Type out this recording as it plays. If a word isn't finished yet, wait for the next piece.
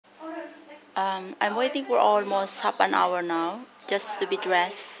I'm waiting for almost half an hour now just to be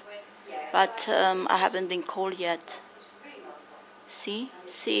dressed, but I haven't been called yet. See,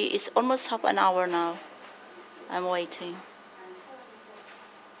 it's almost half an hour now. I'm waiting.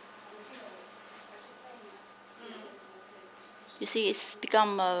 You see, it's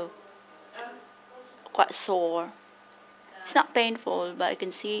become quite sore. It's not painful, but I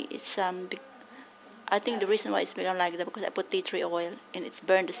can see it's I think the reason why it's become like that because I put tea tree oil and it's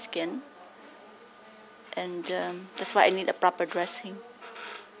burned the skin, and that's why I need a proper dressing.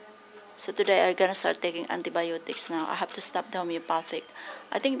 So today I'm gonna start taking antibiotics now. I have to stop the homeopathic.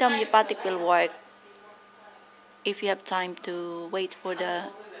 I think the homeopathic will work if you have time to wait for the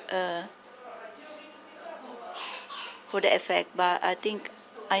effect. But I think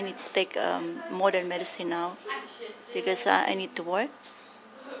I need to take modern medicine now because I need to work.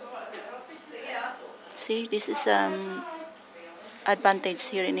 See, this is advantage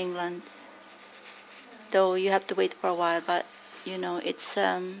here in England. Though you have to wait for a while, but you know it's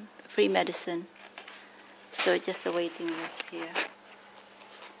free medicine. So just the waiting list here.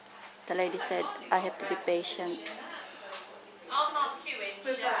 The lady said I have to be patient.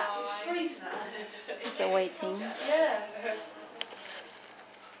 So waiting.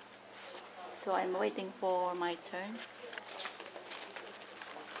 So I'm waiting for my turn.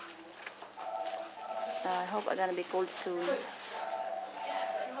 I hope I'm gonna be called soon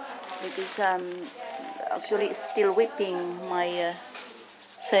because actually it's still whipping my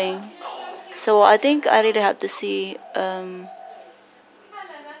thing. So I think I really have to see the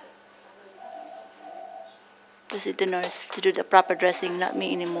nurse to do the proper dressing, not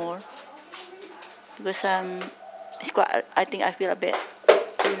me anymore. Because it's quite. I think I feel a bit,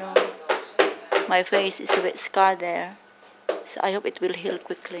 you know, my face is a bit scarred there. So I hope it will heal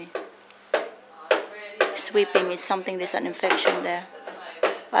quickly. Sweeping is something, there's an infection there.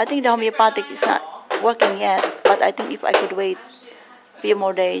 But I think the homeopathic is not working yet. But I think if I could wait a few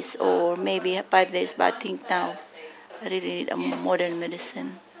more days or maybe 5 days, but I think now I really need a modern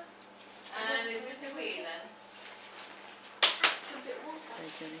medicine.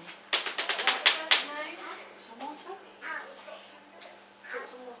 Surgery.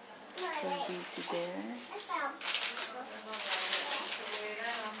 So busy there.